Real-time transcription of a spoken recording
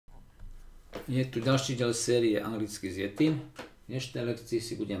Je tu ďalší diel série anglicky s Yetim. V dnešnej lekcii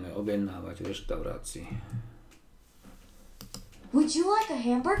si budeme objednávať v reštaurácii. Would you like a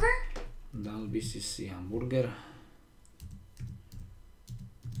hamburger? Dal by si hamburger.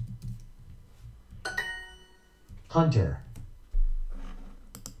 Hunter.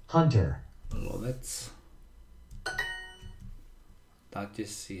 Hunter. Lovec. Dáte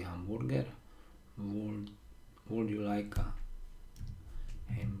si hamburger. Would you like a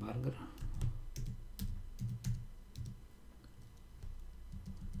hamburger?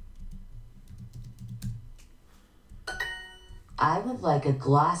 I would like a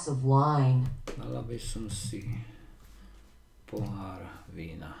glass of wine. Dala by som si pohár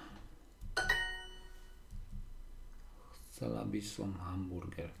vína. Chcela by som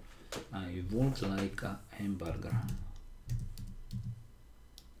hamburger. I would like a hamburger.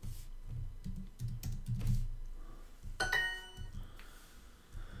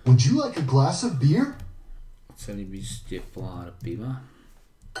 Would you like a glass of beer? Chceli by ste pohár piva?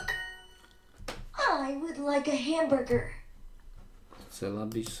 I would like a hamburger. Chcela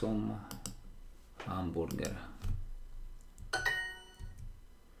by som hamburger.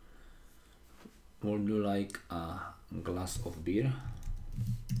 Would you like a glass of beer?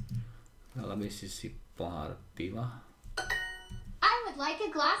 Dala by si pohár piva? I would like a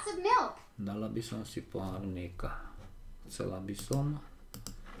glass of milk. Dala by som si pohár mlieka. Chcela by som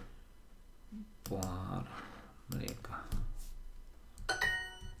pohár mlieka.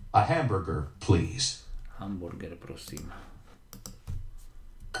 A hamburger, please. Hamburger, prosím.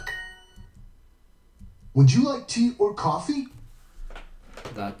 Would you like tea or coffee?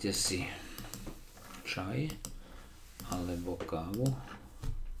 Dáte si čaj alebo kávu.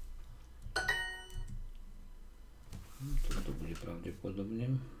 Toto bude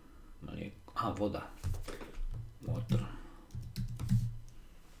pravdepodobne mlieko. A voda. Water.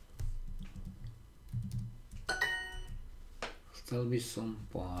 Chcel by som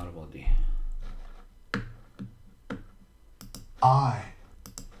pohár vody. I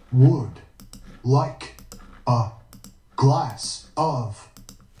would like a glass of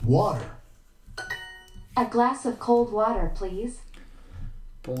water. A glass of cold water, please.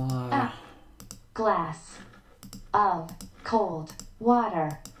 Pohár. Glass of cold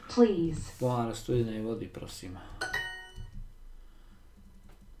water, please. Pohár studenej vody, prosím.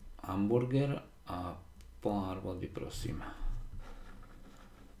 Hamburger a pohár vody, prosím.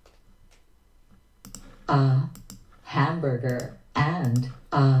 A hamburger and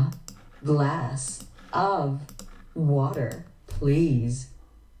a glass of water, please.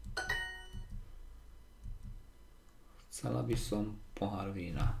 Chcela by som pohár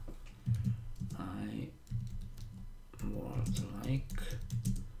vína. I would like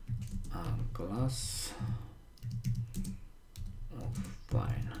a glass of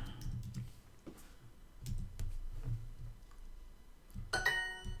wine.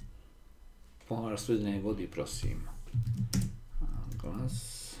 Pohár studenej vody, prosím. A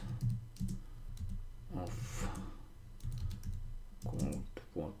glass of cold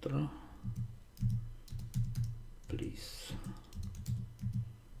water.